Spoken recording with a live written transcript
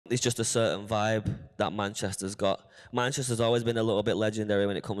it's just a certain vibe that Manchester's got. Manchester's always been a little bit legendary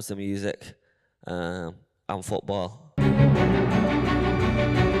when it comes to music and football. If you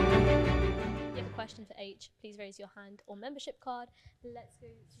have a question for Aitch, please raise your hand or membership card. Let's go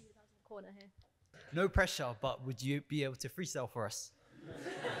to the guys in the corner here. No pressure, but would you be able to freestyle for us?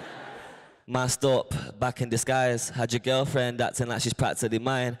 Masked up, back in disguise. Had your girlfriend acting like she's practically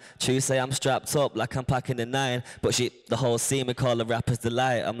mine. True say I'm strapped up like I'm packing the 9. But the whole scene me call the rapper's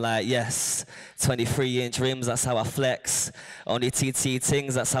delight. I'm like, yes, 23-inch rims, that's how I flex. Only TT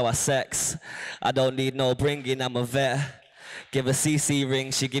things, that's how I sex. I don't need no bringing, I'm a vet. Give a CC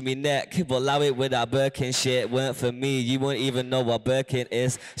ring, she give me neck. But allow it with that Birkin shit. Weren't for me, you wouldn't even know what Birkin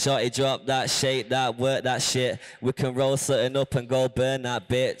is. Shorty drop that, shake that, work that shit. We can roll something up and go burn that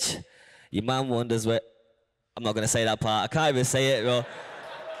bitch. Your man wonders where... I'm not going to say that part. I can't even say it, bro.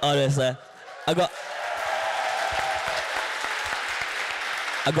 Honestly. I got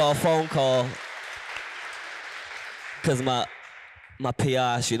a phone call because my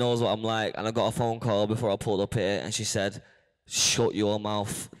PR, she knows what I'm like, and I got a phone call before I pulled up here, and she said, shut your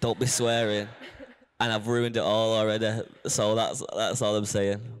mouth, don't be swearing. And I've ruined it all already. So that's all I'm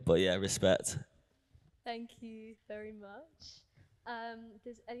saying. But yeah, respect. Thank you very much.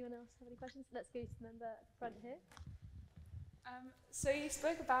 Does anyone else have any questions? Let's go to the member at the front here. So you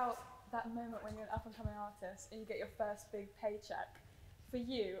spoke about that moment when you're an up-and-coming artist and you get your first big paycheck. For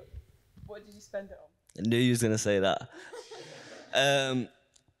you, what did you spend it on? I knew you was going to say that.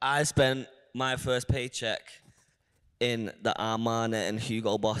 I spent my first paycheck in the Armani and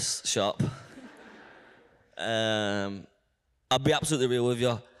Hugo Boss shop. I'll be absolutely real with you.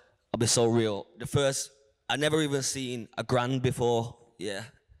 I'll be so real. I never even seen $1,000 before, yeah.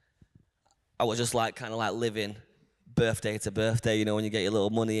 I was just like, kind of like living birthday to birthday, you know, when you get your little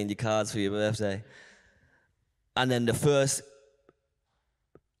money in your cards for your birthday. And then I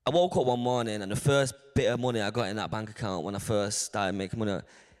woke up one morning and the first bit of money I got in that bank account when I first started making money,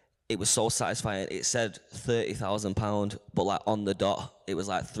 it was so satisfying. It said £30,000, but like on the dot, it was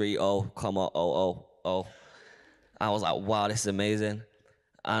like 30,000. I was like, wow, this is amazing.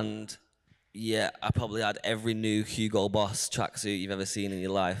 And yeah, I probably had every new Hugo Boss tracksuit you've ever seen in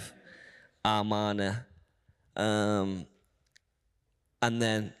your life. Armani. And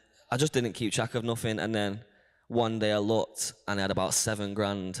then I just didn't keep track of nothing. And then one day I looked and I had about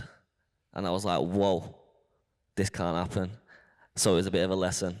 $7,000. And I was like, whoa, this can't happen. So it was a bit of a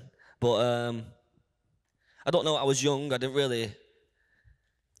lesson. But I don't know, I was young. I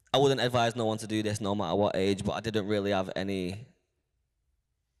wouldn't advise no one to do this no matter what age, but I didn't really have any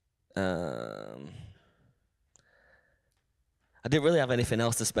I didn't really have anything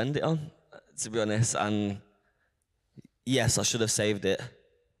else to spend it on, to be honest, and yes, I should have saved it.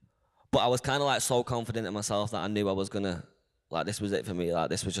 But I was kind of like so confident in myself that I knew I was gonna, like this was it for me, like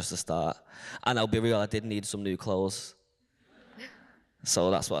this was just a start. And I'll be real, I did need some new clothes. So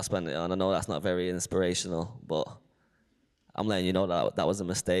that's what I spent it on. I know that's not very inspirational, but I'm letting you know that that was a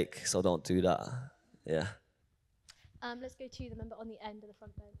mistake, so don't do that, yeah. Let's go to the member on the end of the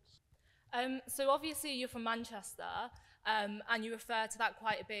front bench. So obviously you're from Manchester, and you refer to that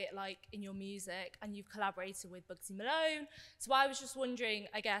quite a bit, like in your music, and you've collaborated with Bugsy Malone. So I was just wondering,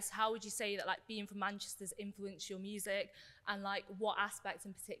 I guess, how would you say that like being from Manchester's influenced your music, and like what aspects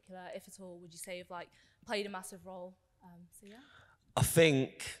in particular, if at all, would you say have like played a massive role? So yeah. I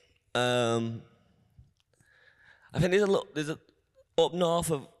think there's a up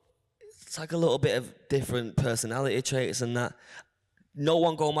north of, it's like a little bit of different personality traits and that. No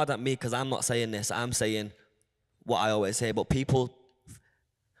one go mad at me because I'm not saying this. I'm saying what I always say. But people,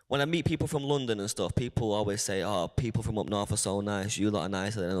 when I meet people from London and stuff, people always say, oh, people from up north are so nice. You lot are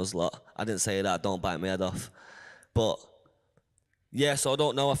nicer than us lot. I didn't say that. Don't bite my head off. But yeah, so I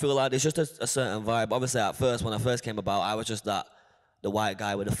don't know. I feel like there's just a certain vibe. Obviously, at first, when I first came about, I was just the white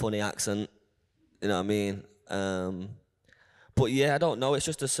guy with a funny accent. You know what I mean? But yeah, I don't know. It's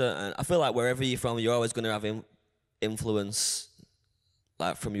just a certain... I feel like wherever you're from, you're always going to have influence,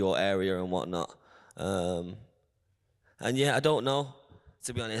 like from your area and whatnot. And yeah, I don't know,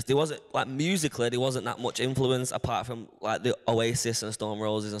 to be honest. There wasn't, like musically, there wasn't that much influence apart from like the Oasis and Stone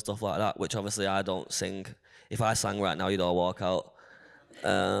Roses and stuff like that, which obviously I don't sing. If I sang right now, you'd all walk out.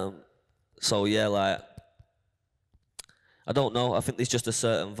 So yeah, like, I don't know. I think there's just a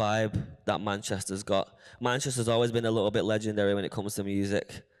certain vibe that Manchester's got. Manchester's always been a little bit legendary when it comes to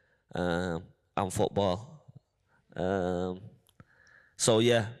music and football. So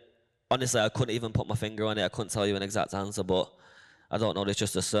yeah, honestly, I couldn't even put my finger on it. I couldn't tell you an exact answer, but I don't know. There's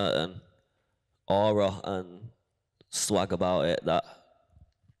just a certain aura and swag about it that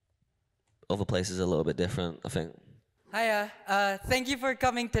other places are a little bit different, I think. Hiya. Thank you for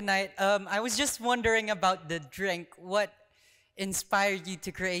coming tonight. I was just wondering about the drink. What inspired you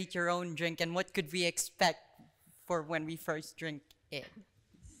to create your own drink, and what could we expect for when we first drink it?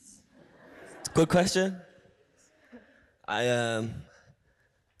 Good question. I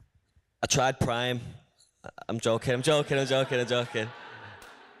tried Prime. I'm joking.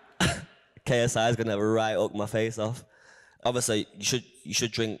 KSI is gonna right up my face off. Obviously, you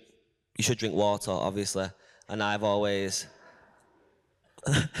should drink water, obviously. And I've always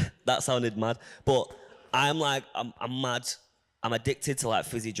that sounded mad, but I'm mad. I'm addicted to like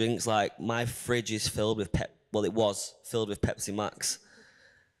fizzy drinks. Like my fridge is filled with it was filled with Pepsi Max,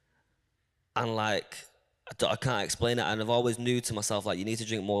 and like I can't explain it. And I've always knew to myself like you need to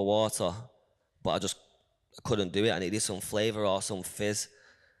drink more water, but I couldn't do it. I needed some flavor or some fizz.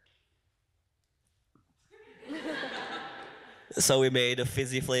 So we made a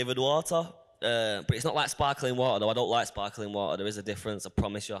fizzy flavored water. But it's not like sparkling water, though. I don't like sparkling water. There is a difference, I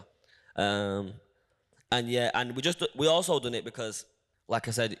promise you. And yeah, and we also done it because, like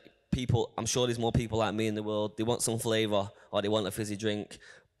I said, I'm sure there's more people like me in the world. They want some flavor or they want a fizzy drink,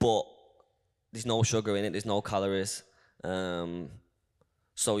 but there's no sugar in it. There's no calories. So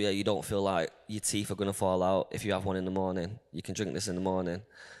yeah, you don't feel like your teeth are gonna fall out if you have one in the morning. You can drink this in the morning.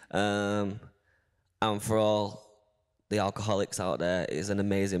 And for all the alcoholics out there, it is an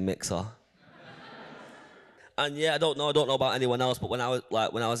amazing mixer. And yeah, I don't know about anyone else, but when I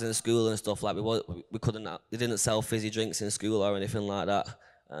was in school and stuff, like they didn't sell fizzy drinks in school or anything like that.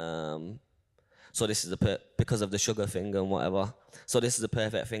 So this is because of the sugar thing and whatever. So this is a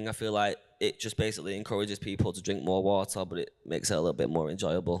perfect thing. I feel like it just basically encourages people to drink more water, but it makes it a little bit more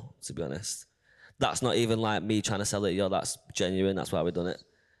enjoyable, to be honest. That's not even like me trying to sell it, that's genuine, that's why we've done it.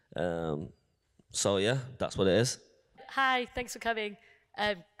 So yeah, that's what it is. Hi, thanks for coming.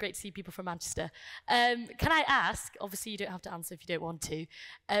 Great to see people from Manchester. Can I ask, obviously you don't have to answer if you don't want to,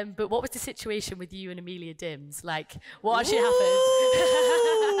 but what was the situation with you and Amelia Dims? Like, what actually happened?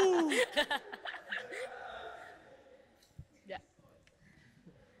 Yeah.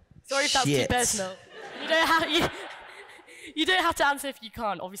 Sorry if that's too personal. You don't have to answer if you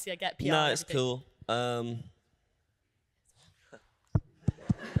can't. Obviously, I get PR. No, it's cool.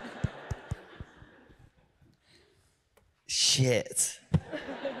 Shit.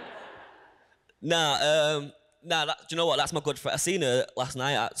 Do you know what? That's my good friend. I seen her last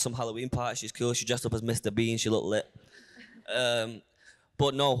night at some Halloween party. She's cool. She dressed up as Mr. Bean. She looked lit.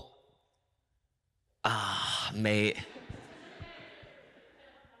 But no. Mate.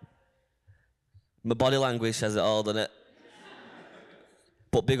 My body language says it all, doesn't it?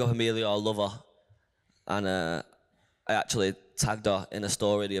 But big up Amelia, I love her. And I actually tagged her in a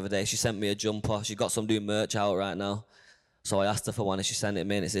story the other day. She sent me a jumper. She got some new merch out right now. So I asked her for one and she sent it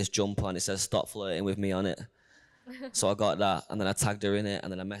me and it's this jumper and it says "Stop flirting with me" on it. So I got that and then I tagged her in it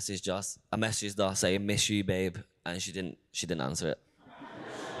and then I messaged her saying "Miss you, babe," and she didn't answer it.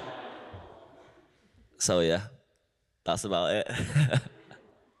 So yeah, that's about it.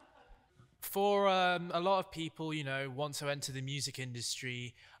 For a lot of people, want to enter the music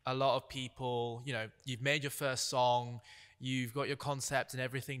industry, a lot of people, you've made your first song, you've got your concept and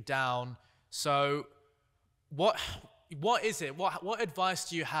everything down. So what is it? What advice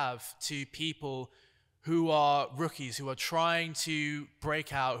do you have to people who are rookies, who are trying to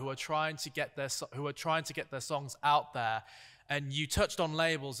break out, who are trying to get their songs out there? And you touched on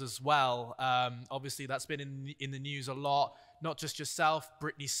labels as well. Obviously, that's been in the news a lot. Not just yourself,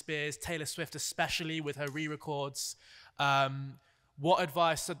 Britney Spears, Taylor Swift, especially with her re-records. What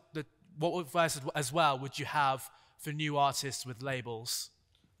advice as well would you have for new artists with labels?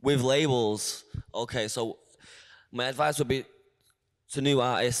 With labels, okay, so my advice would be to new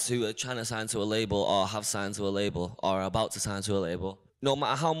artists who are trying to sign to a label or have signed to a label or are about to sign to a label. No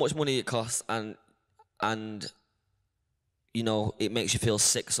matter how much money it costs and it makes you feel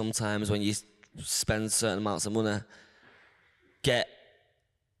sick sometimes when you spend certain amounts of money.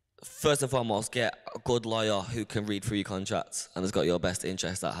 First and foremost, get a good lawyer who can read through your contracts and has got your best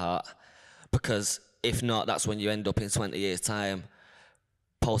interest at heart. Because if not, that's when you end up in 20 years' time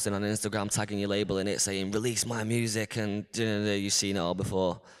posting on Instagram, tagging your label in it, saying, "Release my music," and you've seen it all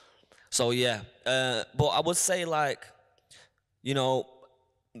before. So yeah, but I would say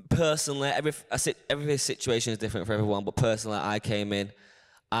personally, every situation is different for everyone, but personally, I came in,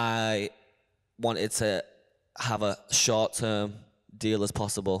 I wanted to have a short-term deal as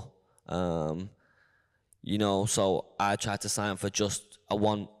possible. So I tried to sign for just a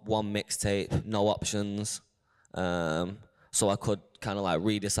one mixtape, no options, so I could kind of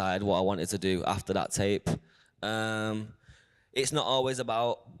redecide what I wanted to do after that tape. It's not always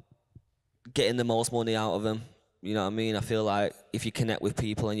about getting the most money out of them. You know what I mean? I feel like if you connect with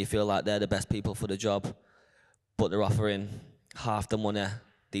people and you feel like they're the best people for the job, but they're offering half the money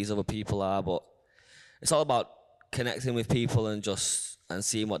these other people are, but it's all about connecting with people and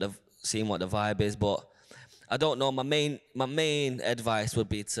seeing what the vibe is. But I don't know. My main advice would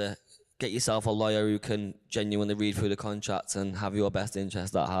be to get yourself a lawyer who can genuinely read through the contracts and have your best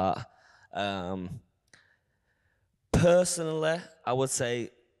interest at heart. Personally, I would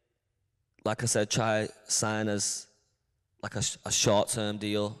say, like I said, try sign as like a short-term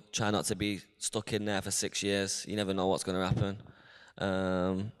deal. Try not to be stuck in there for 6 years. You never know what's going to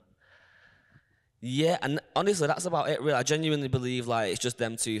happen. Yeah, and honestly, that's about it, really. I genuinely believe, like, it's just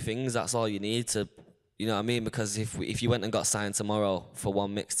them two things. That's all you need to, you know what I mean? Because if you went and got signed tomorrow for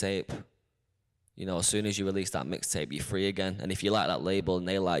one mixtape, you know, as soon as you release that mixtape, you're free again. And if you like that label and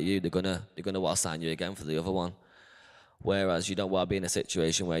they like you, they're gonna want to sign you again for the other one. Whereas you don't want to be in a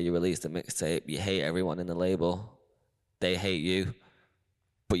situation where you release the mixtape, you hate everyone in the label, they hate you,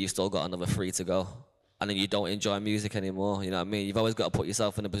 but you still got another 3 to go. And then you don't enjoy music anymore, you know what I mean? You've always got to put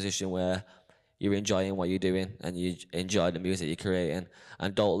yourself in a position where you're enjoying what you're doing and you enjoy the music you're creating.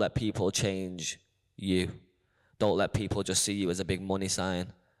 And don't let people change you. Don't let people just see you as a big money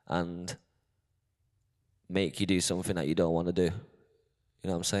sign and make you do something that you don't want to do. You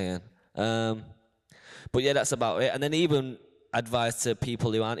know what I'm saying? But yeah, that's about it. And then even advice to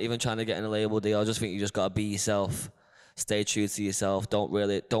people who aren't even trying to get in a label deal, I just think you just got to be yourself. Stay true to yourself.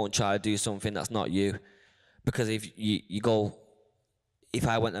 Don't try to do something that's not you. Because if if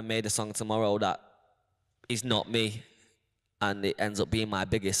I went and made a song tomorrow that is not me and it ends up being my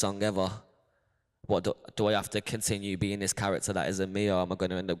biggest song ever, what do I have to continue being this character that isn't me, or am I going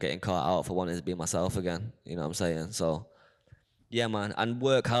to end up getting caught out for wanting to be myself again? You know what I'm saying? So, yeah, man. And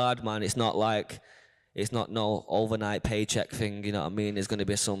work hard, man. It's not no overnight paycheck thing, you know what I mean? There's going to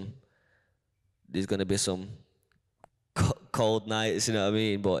be some cold nights, you know what I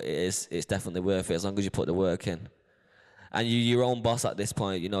mean? But it's definitely worth it as long as you put the work in. And you're your own boss at this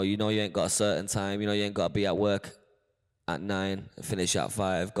point, you know you ain't got a certain time, you ain't got to be at work at 9 and finish at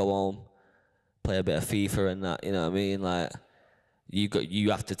 5, go home, play a bit of FIFA and that, you know what I mean? Like, you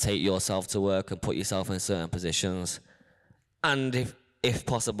have to take yourself to work and put yourself in certain positions. And if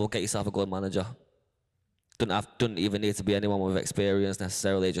possible, get yourself a good manager. Doesn't even need to be anyone with experience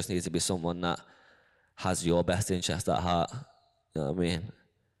necessarily. It just needs to be someone that has your best interest at heart. You know what I mean?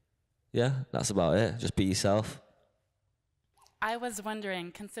 Yeah, that's about it. Just be yourself. I was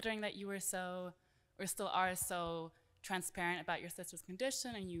wondering, considering that you were so, or still are so transparent about your sister's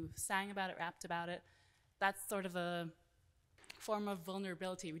condition and you sang about it, rapped about it, that's sort of a form of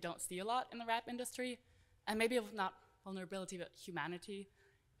vulnerability we don't see a lot in the rap industry. And maybe not vulnerability, but humanity.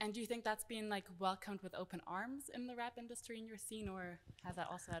 And do you think that's been like welcomed with open arms in the rap industry in your scene, or has that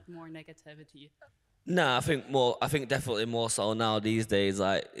also had more negativity? No, I think definitely more so now these days.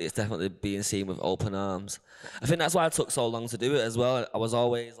 Like, it's definitely being seen with open arms. I think that's why it took so long to do it as well. I was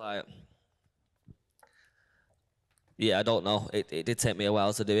always like, yeah, I don't know. It did take me a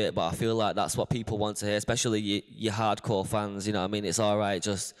while to do it, but I feel like that's what people want to hear, especially your hardcore fans. You know what I mean? It's all right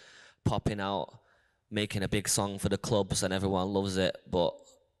just popping out, making a big song for the clubs and everyone loves it, but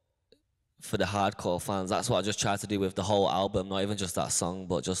for the hardcore fans, that's what I just tried to do with the whole album, not even just that song,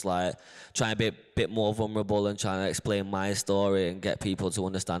 but just like trying to be a bit more vulnerable and trying to explain my story and get people to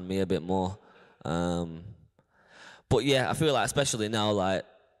understand me a bit more. But yeah, I feel like especially now, like,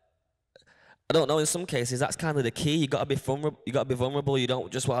 I don't know, in some cases that's kind of the key. You gotta be vulnerable. You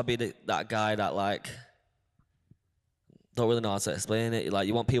don't just want to be that guy that, like, don't really know how to explain it. Like,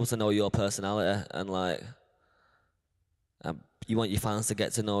 you want people to know your personality and, like, you want your fans to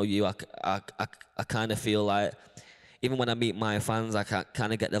get to know you. I kind of feel like, even when I meet my fans, I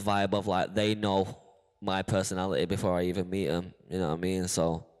kind of get the vibe of, like, they know my personality before I even meet them. You know what I mean?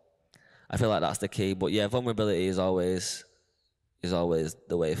 So I feel like that's the key. But yeah, vulnerability is always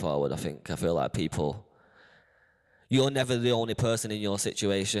the way forward, I think. I feel like you're never the only person in your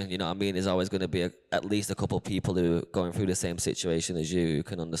situation, you know what I mean? There's always going to be at least a couple of people who are going through the same situation as you who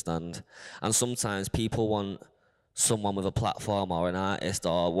can understand. And sometimes people want someone with a platform or an artist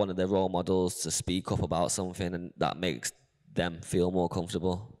or one of their role models to speak up about something, and that makes them feel more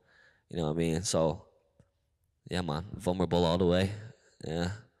comfortable. You know what I mean? So, yeah, man, vulnerable all the way. Yeah.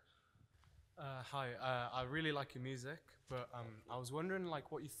 Hi, I really like your music, but I was wondering,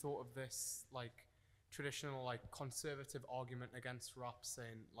 like, what you thought of this, like, traditional, like, conservative argument against rap,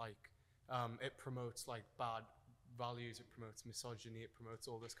 saying, like, it promotes, like, bad values, it promotes misogyny, it promotes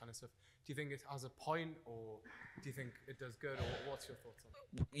all this kind of stuff. Do you think it has a point, or do you think it does good, or what's your thoughts on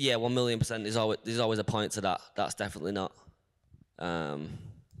it? Yeah, 1,000,000%. There's always a point to that. That's definitely not.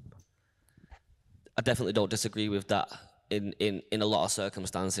 I definitely don't disagree with that in a lot of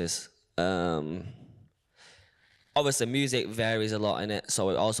circumstances. Obviously, music varies a lot in it, so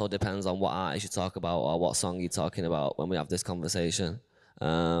it also depends on what artist you talk about or what song you're talking about when we have this conversation.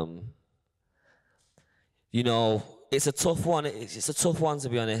 You know, it's a tough one. It's a tough one, to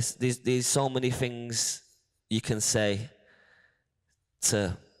be honest. There's so many things you can say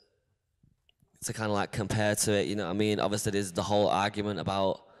to kind of like compare to it, you know what I mean? Obviously, there's the whole argument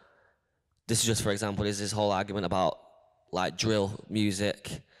about, this is just for example, there's this whole argument about like drill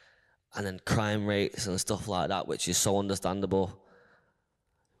music and then crime rates and stuff like that, which is so understandable,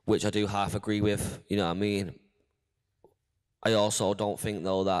 which I do half agree with, you know what I mean? I also don't think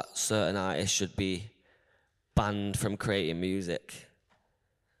though that certain artists should be banned from creating music,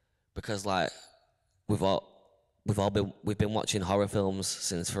 because like we've been watching horror films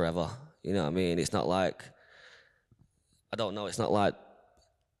since forever, you know what I mean? It's not like, I don't know, it's not like,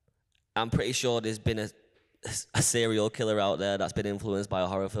 I'm pretty sure there's been a serial killer out there that's been influenced by a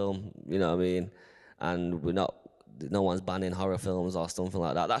horror film, you know what I mean? And no one's banning horror films or something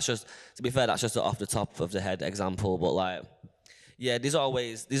like that. That's just, to be fair, that's just an off the top of the head example, but like, yeah, there's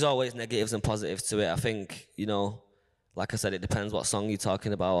always negatives and positives to it. I think, you know, like I said, it depends what song you're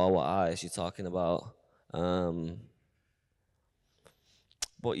talking about or what artist you're talking about.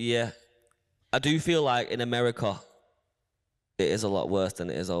 But yeah, I do feel like in America, it is a lot worse than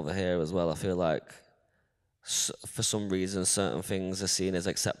it is over here as well. I feel like for some reason, certain things are seen as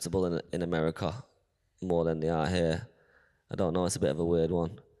acceptable in America more than they are here. I don't know, it's a bit of a weird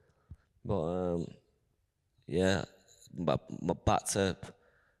one. But yeah, but back to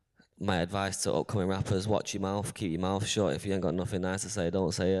my advice to upcoming rappers: watch your mouth, keep your mouth shut. If you ain't got nothing nice to say,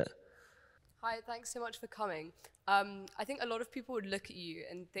 don't say it. Hi, thanks so much for coming. I think a lot of people would look at you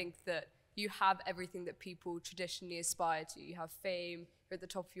and think that you have everything that people traditionally aspire to. You have fame, you're at the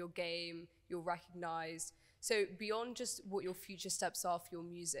top of your game, you're recognized. So beyond just what your future steps are for your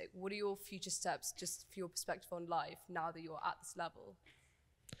music, what are your future steps just for your perspective on life now that you're at this level?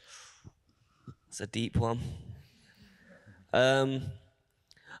 It's a deep one.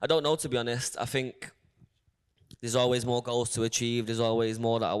 I don't know, to be honest. I think there's always more goals to achieve. There's always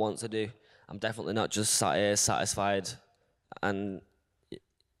more that I want to do. I'm definitely not just sat here satisfied, and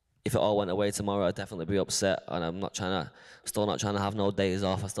if it all went away tomorrow, I'd definitely be upset, and I'm still not trying to have no days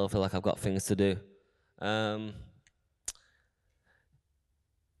off. I still feel like I've got things to do.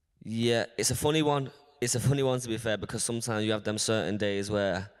 Yeah, it's a funny one. It's a funny one, to be fair, because sometimes you have them certain days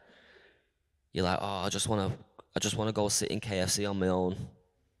where you're like, oh, I just want to go sit in KFC on my own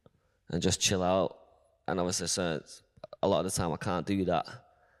and just chill out. And obviously, a lot of the time I can't do that.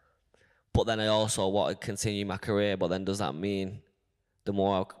 But then I also want to continue my career. But then does that mean the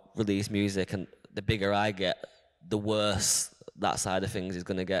more I release music and the bigger I get, the worse that side of things is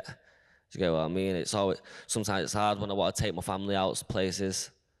going to get? Do you get what I mean? It's always, sometimes it's hard when I want to take my family out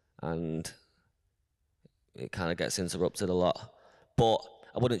places and it kind of gets interrupted a lot. But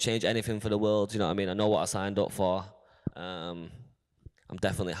I wouldn't change anything for the world, you know what I mean? I know what I signed up for. I'm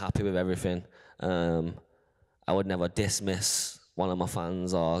definitely happy with everything. I would never dismiss one of my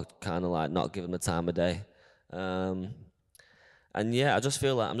fans or kind of like not give them the time of day. And yeah, I just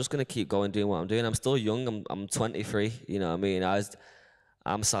feel like I'm just going to keep going doing what I'm doing. I'm still young. I'm 23, you know what I mean?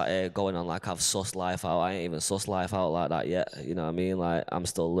 I'm sat here going on like I've sussed life out. I ain't even sussed life out like that yet, you know what I mean? Like, I'm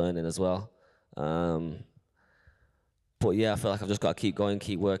still learning as well. But yeah, I feel like I've just got to keep going,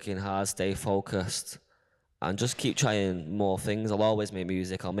 keep working hard, stay focused, and just keep trying more things. I'll always make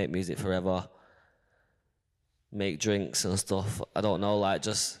music. I'll make music forever. Make drinks and stuff. I don't know, like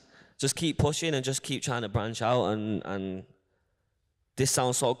just keep pushing and just keep trying to branch out. And this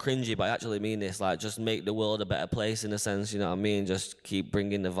sounds so cringy, but I actually mean this. Like, just make the world a better place in a sense. You know what I mean? Just keep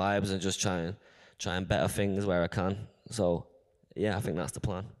bringing the vibes and just trying better things where I can. So yeah, I think that's the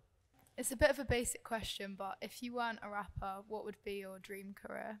plan. It's a bit of a basic question, but if you weren't a rapper, what would be your dream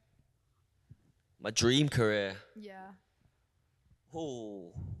career? My dream career? Yeah.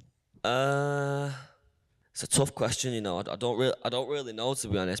 Oh, it's a tough question, you know. I don't really know, to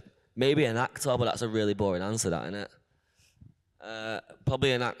be honest. Maybe an actor, but that's a really boring answer, that, isn't it?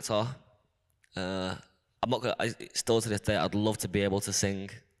 Probably an actor. I'm not gonna. Still to this day, I'd love to be able to sing.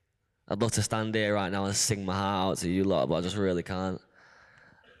 I'd love to stand here right now and sing my heart out to you lot, but I just really can't.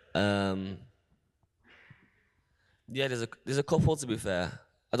 Yeah, there's a couple, to be fair.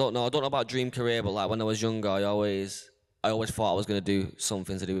 I don't know about dream career, but like when I was younger, I always thought I was gonna do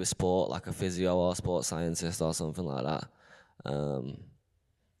something to do with sport, like a physio or a sports scientist or something like that.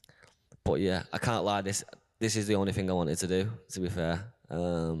 But yeah, I can't lie. This is the only thing I wanted to do, to be fair.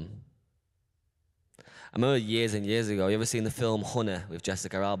 I remember years and years ago, you ever seen the film Honey with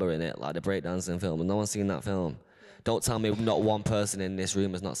Jessica Alba in it, like the breakdancing film? And no one's seen that film. Don't tell me not one person in this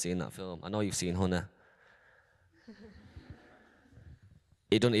room has not seen that film. I know you've seen Honey.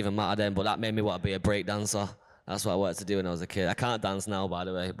 It doesn't even matter then, but that made me want to be a breakdancer. That's what I wanted to do when I was a kid. I can't dance now, by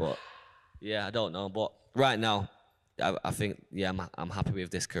the way, but yeah, I don't know. But right now, I think, yeah, I'm happy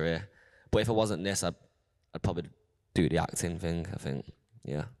with this career. But if it wasn't this, I'd probably do the acting thing, I think,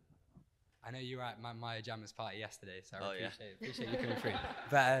 yeah. I know you were at my Maya Jammers party yesterday, so I Oh, yeah. appreciate you coming through.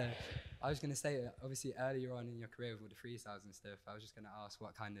 But I was going to say, obviously, earlier on in your career with all the freestyles and stuff, I was just going to ask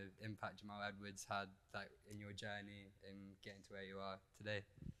what kind of impact Jamal Edwards had like, in your journey in getting to where you are today.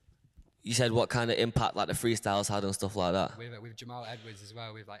 You said what kind of impact like the freestyles had and stuff like that? With Jamal Edwards as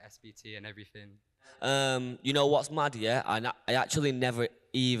well, with like SBT and everything. You know what's mad, yeah? I actually never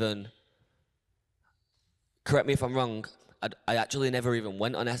even, correct me if I'm wrong, I actually never even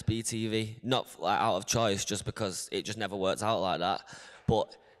went on SBTV, not like out of choice, just because it just never worked out like that.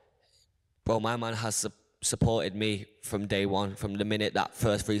 But, bro, my man has supported me from day one. From the minute that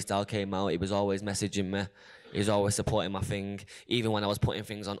first freestyle came out, he was always messaging me. He was always supporting my thing. Even when I was putting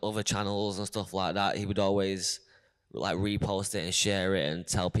things on other channels and stuff like that, he would always like repost it and share it and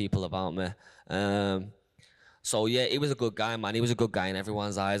tell people about me. So yeah, he was a good guy, man. He was a good guy in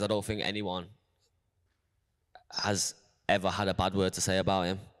everyone's eyes. I don't think anyone has ever had a bad word to say about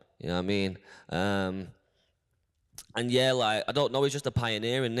him. You know what I mean? And yeah, like, I don't know, he's just a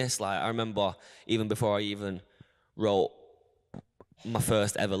pioneer in this. Like, I remember even before I even wrote my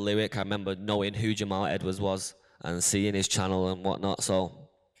first ever lyric, I remember knowing who Jamal Edwards was and seeing his channel and whatnot. So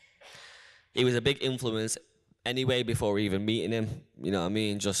he was a big influence anyway before even meeting him. You know what I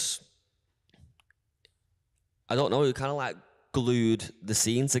mean? Just, I don't know, he kind of like glued the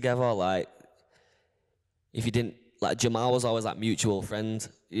scene together. Like, if you didn't, like, Jamal was always like mutual friend.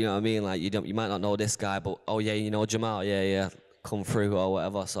 You know what I mean? Like, you might not know this guy, but oh yeah, you know Jamal, yeah, come through or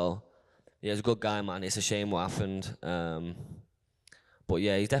whatever. So yeah, he's a good guy, man. It's a shame what happened. But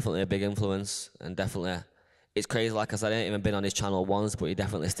yeah, he's definitely a big influence, and definitely, it's crazy. Like I said, I ain't even been on his channel once, but he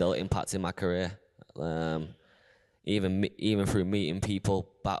definitely still impacted my career. Even through meeting people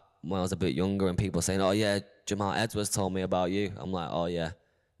back when I was a bit younger, and people saying, "Oh yeah, Jamal Edwards told me about you." I'm like, "Oh yeah,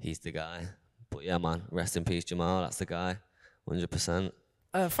 he's the guy." But yeah, man, rest in peace, Jamal. That's the guy, 100%.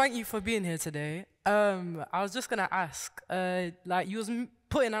 Thank you for being here today. I was just gonna ask, like, you was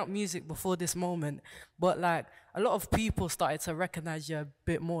putting out music before this moment, but like a lot of people started to recognize you a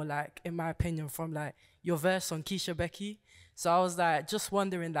bit more, like, in my opinion, from like your verse on Keisha Becky. So I was like just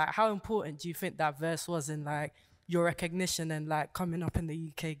wondering, like, how important do you think that verse was in like your recognition and like coming up in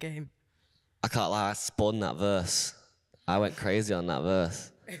the UK game? I can't lie, I spun that verse. I went crazy on that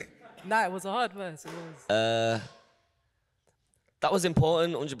verse. Nah, it was a hard verse. It was. That was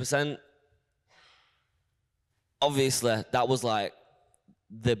important, 100%. Obviously, that was like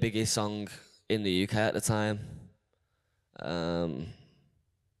the biggest song in the UK at the time.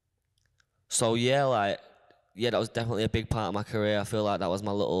 So yeah, like, yeah, that was definitely a big part of my career. I feel like that was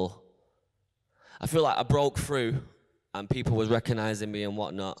my little, I feel like I broke through and people was recognizing me and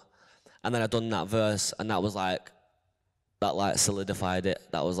whatnot. And then I done that verse, and that was like, that like solidified it.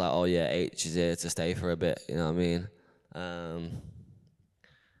 That was like, oh yeah, Aitch is here to stay for a bit, you know what I mean?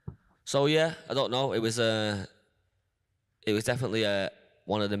 So yeah, I don't know. It was definitely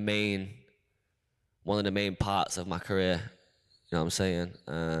one of the main parts of my career. You know what I'm saying?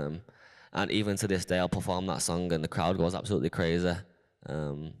 And even to this day, I'll perform that song, and the crowd goes absolutely crazy.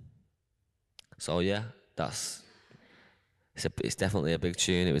 So yeah, it's definitely a big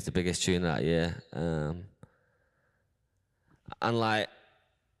tune. It was the biggest tune that year. And like,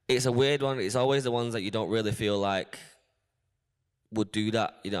 it's a weird one. It's always the ones that you don't really feel like would do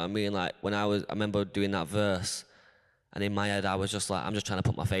that, you know what I mean? Like, I remember doing that verse, and in my head I was just like, I'm just trying to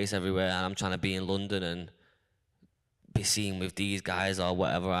put my face everywhere, and I'm trying to be in London and be seen with these guys or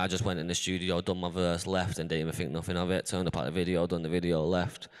whatever. I just went in the studio, done my verse, left, and didn't even think nothing of it. Turned up at the video, done the video,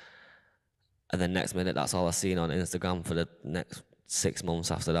 left. And then next minute, that's all I seen on Instagram for the next 6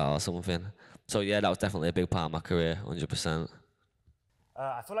 months after that or something. So yeah, that was definitely a big part of my career, 100%.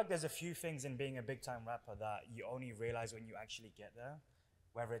 I feel like there's a few things in being a big-time rapper that you only realize when you actually get there,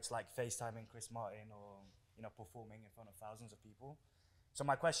 whether it's like FaceTiming Chris Martin or, you know, performing in front of thousands of people. So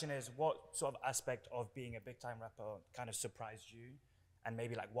my question is, what sort of aspect of being a big-time rapper kind of surprised you, and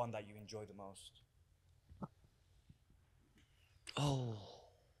maybe like one that you enjoy the most? Oh.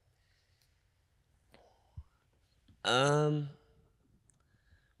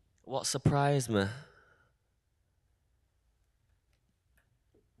 What surprised me?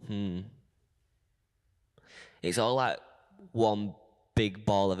 It's all like one big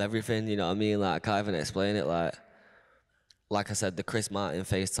ball of everything. You know what I mean? Like I can't even explain it. Like I said, the Chris Martin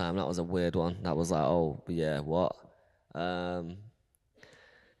FaceTime, that was a weird one. That was like, oh yeah, what?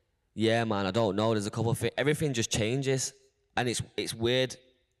 Yeah, man, I don't know. There's a couple of things. Everything just changes, and it's weird.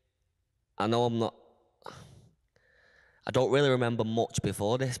 I know I don't really remember much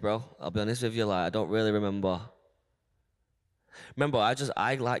before this, bro. I'll be honest with you. Like, I don't really remember. Remember,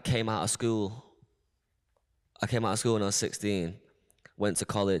 I like came out of school. I came out of school when I was 16, went to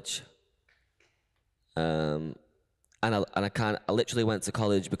college. And I literally went to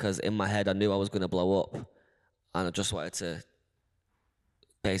college because in my head I knew I was gonna blow up, and I just wanted to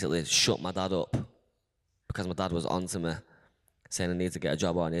basically shut my dad up because my dad was on to me, saying I need to get a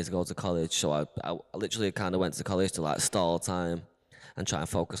job or I need to go to college. So I literally kind of went to college to like stall time and try and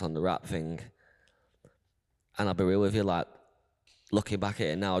focus on the rap thing. And I'll be real with you, like looking back at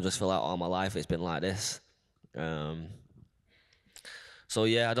it now, I just feel like all my life it's been like this. So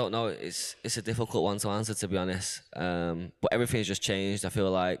yeah, I don't know. It's a difficult one to answer, to be honest. But everything's just changed. I feel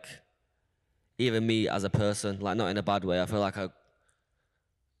like even me as a person, like not in a bad way, I feel like I've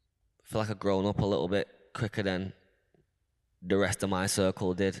grown up a little bit quicker than the rest of my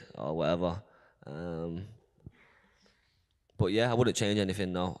circle did or whatever. But yeah, I wouldn't change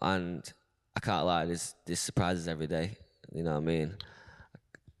anything, no. And I can't lie, there's surprises every day. You know what I mean?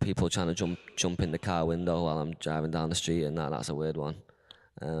 People trying to jump in the car window while I'm driving down the street, and that's a weird one.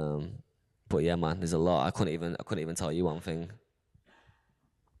 But yeah, man, there's a lot. I couldn't even tell you one thing.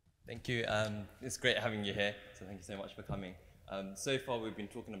 Thank you. It's great having you here. So thank you so much for coming. So far, we've been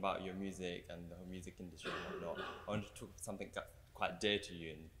talking about your music and the whole music industry and whatnot. I want to talk about something that's quite dear to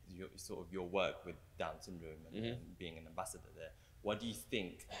you and your work with Down syndrome and being an ambassador there. What do you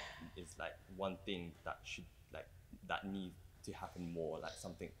think is like one thing that that needs to happen more, like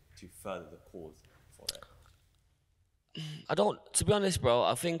something to further the cause for it? To be honest, bro,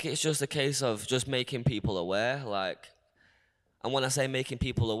 I think it's just a case of just making people aware, and when I say making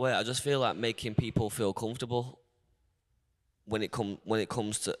people aware, I just feel like making people feel comfortable when it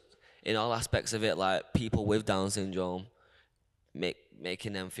comes to, in all aspects of it, like people with Down syndrome,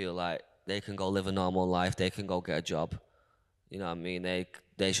 making them feel like they can go live a normal life, they can go get a job. You know what I mean?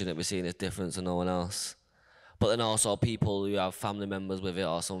 They shouldn't be seen as different to no one else. But then also people who have family members with it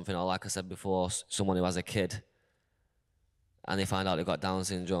or something, or like I said before, someone who has a kid, and they find out they've got Down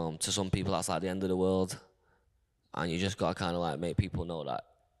syndrome. To some people, that's like the end of the world. And you just gotta kind of like make people know that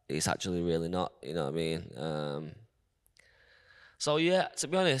it's actually really not, you know what I mean? So yeah, to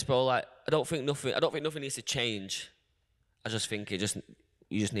be honest, bro, like I don't think nothing needs to change. I just think we just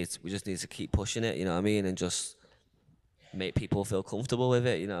need to keep pushing it, you know what I mean, and just make people feel comfortable with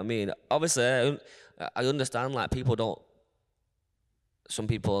it, you know what I mean? Obviously, I understand like some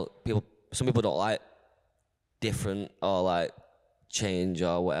people don't like different or like change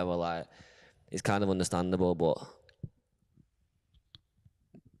or whatever, like it's kind of understandable, but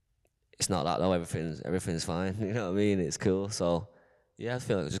it's not that though. Everything's fine, you know what I mean? It's cool. So yeah, I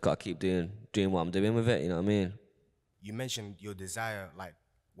feel like I just gotta keep doing what I'm doing with it, you know what I mean? You mentioned your desire, like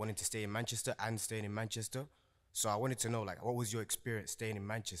wanting to stay in Manchester and staying in Manchester. So I wanted to know, like, what was your experience staying in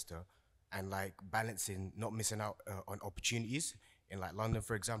Manchester and like balancing not missing out on opportunities in like London,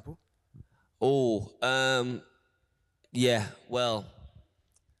 for example? Yeah, well,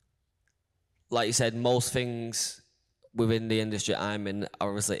 like you said, most things within the industry I'm in are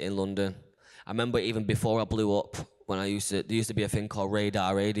obviously in London. I remember even before I blew up, when there used to be a thing called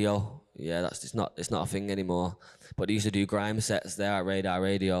Radar Radio. Yeah, it's not a thing anymore. But they used to do grime sets there at Radar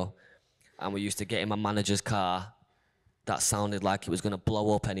Radio, and we used to get in my manager's car that sounded like it was gonna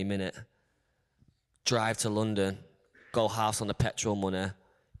blow up any minute. Drive to London, go halves on the petrol money,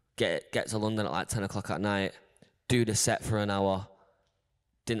 get to London at like 10 o'clock at night, do the set for an hour,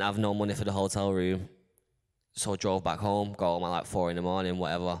 didn't have no money for the hotel room, so I drove back home, got home at like 4 in the morning,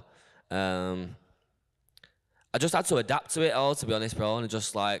 whatever. I just had to adapt to it all, to be honest, bro, and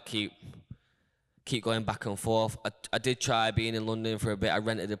just like keep going back and forth. I did try being in London for a bit. I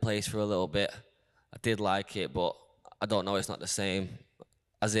rented a place for a little bit. I did like it, but I don't know, it's not the same.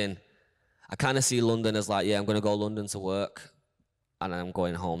 As in, I kind of see London as like, yeah, I'm going to go London to work, and I'm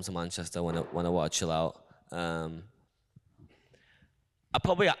going home to Manchester when I want to chill out. I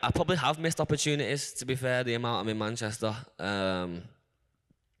probably have missed opportunities, to be fair, the amount I'm in Manchester.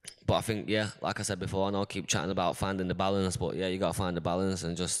 But I think, yeah, like I said before, I know I keep chatting about finding the balance, but yeah, you got to find the balance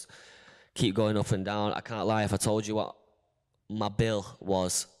and just keep going up and down. I can't lie, if I told you what my bill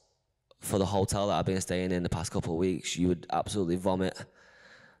was for the hotel that I've been staying in the past couple of weeks, you would absolutely vomit.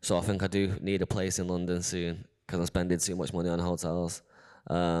 So I think I do need a place in London soon because I'm spending too much money on hotels.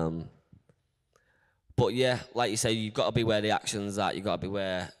 But But yeah, like you say, you've got to be where the action's at. You've got to be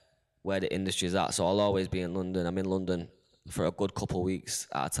where the industry's at. So I'll always be in London. I'm in London for a good couple of weeks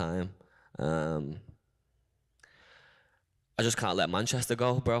at a time. I just can't let Manchester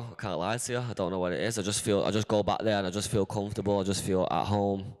go, bro. I can't lie to you. I don't know what it is. I just go back there and I just feel comfortable. I just feel at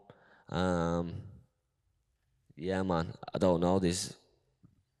home. Yeah, man. I don't know.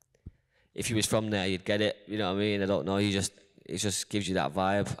 If you was from there, you'd get it. You know what I mean? I don't know. It just gives you that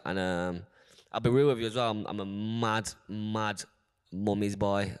vibe. And I'll be real with you as well. I'm a mad mummy's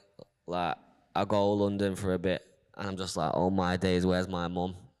boy. Like, I go to London for a bit and I'm just like, oh my days, where's my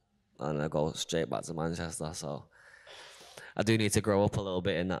mum? And I go straight back to Manchester. So I do need to grow up a little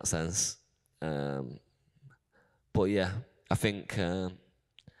bit in that sense. But yeah, I think I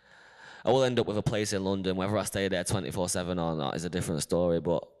will end up with a place in London. Whether I stay there 24/7 or not is a different story,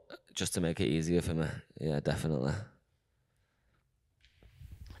 but just to make it easier for me. Yeah, definitely.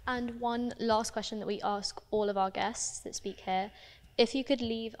 And one last question that we ask all of our guests that speak here. If you could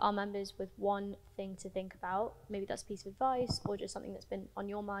leave our members with one thing to think about, maybe that's a piece of advice or just something that's been on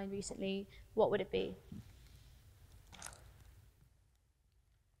your mind recently, what would it be?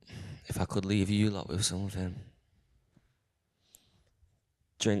 If I could leave you lot with something.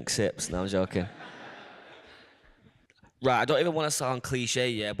 Drink sips. No, I'm joking. Right, I don't even want to sound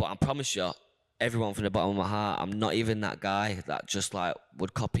cliche, yeah, but I promise you, everyone from the bottom of my heart, I'm not even that guy that just like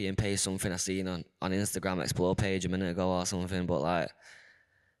would copy and paste something I seen on Instagram Explore page a minute ago or something, but like,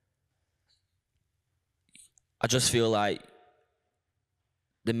 I just feel like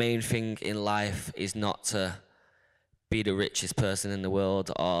the main thing in life is not to be the richest person in the world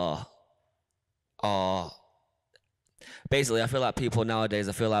or basically, I feel like people nowadays,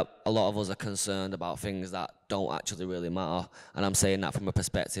 I feel like a lot of us are concerned about things that don't actually really matter. And I'm saying that from a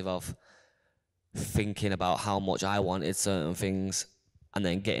perspective of thinking about how much I wanted certain things and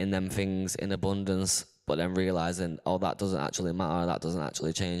then getting them things in abundance, but then realizing, oh, that doesn't actually matter. That doesn't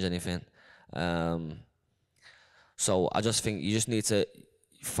actually change anything. So I just think you just need to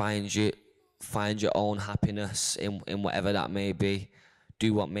find your own happiness in whatever that may be.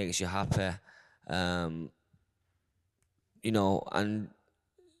 Do what makes you happy. You know, and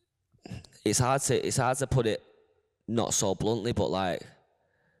it's hard to put it not so bluntly, but like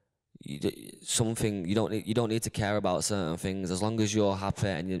you don't need to care about certain things as long as you're happy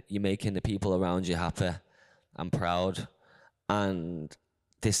and you're making the people around you happy and proud. And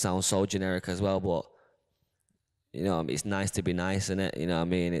this sounds so generic as well, but you know, it's nice to be nice, isn't it? You know what I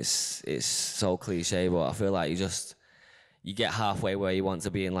mean? It's so cliche, but I feel like you get halfway where you want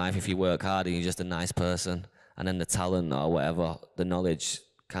to be in life if you work hard and you're just a nice person. And then the talent or whatever, the knowledge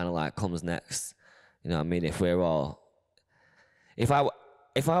kind of like comes next. You know what I mean?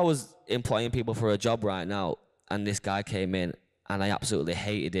 If I was employing people for a job right now and this guy came in and I absolutely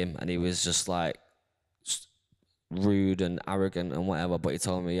hated him and he was just like rude and arrogant and whatever, but he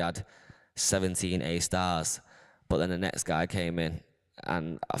told me he had 17 A stars. But then the next guy came in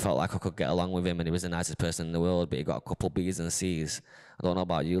and I felt like I could get along with him and he was the nicest person in the world, but he got a couple B's and C's. I don't know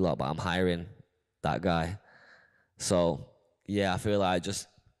about you lot, but I'm hiring that guy. So, yeah, I feel like you just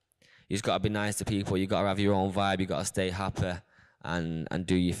got to be nice to people. You got to have your own vibe. You got to stay happy and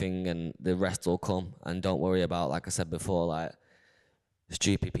do your thing and the rest will come. And don't worry about, like I said before, like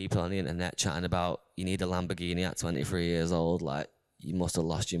stupid people on the internet chatting about you need a Lamborghini at 23 years old. Like, you must have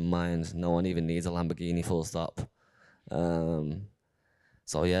lost your mind. No one even needs a Lamborghini, full stop.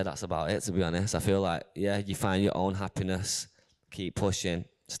 So, yeah, that's about it, to be honest. I feel like, yeah, you find your own happiness, keep pushing,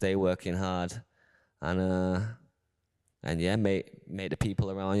 stay working hard, and yeah, make the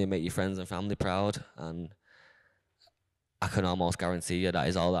people around you, make your friends and family proud. And I can almost guarantee you that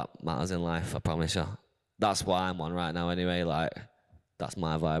is all that matters in life, I promise you. That's what I'm on right now anyway, like, that's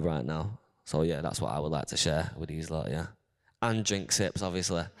my vibe right now. So yeah, that's what I would like to share with these lot, yeah. And drink sips,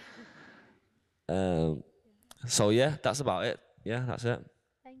 obviously. So yeah, that's about it. Yeah, that's it.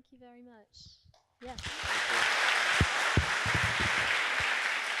 Thank you very much. Yeah.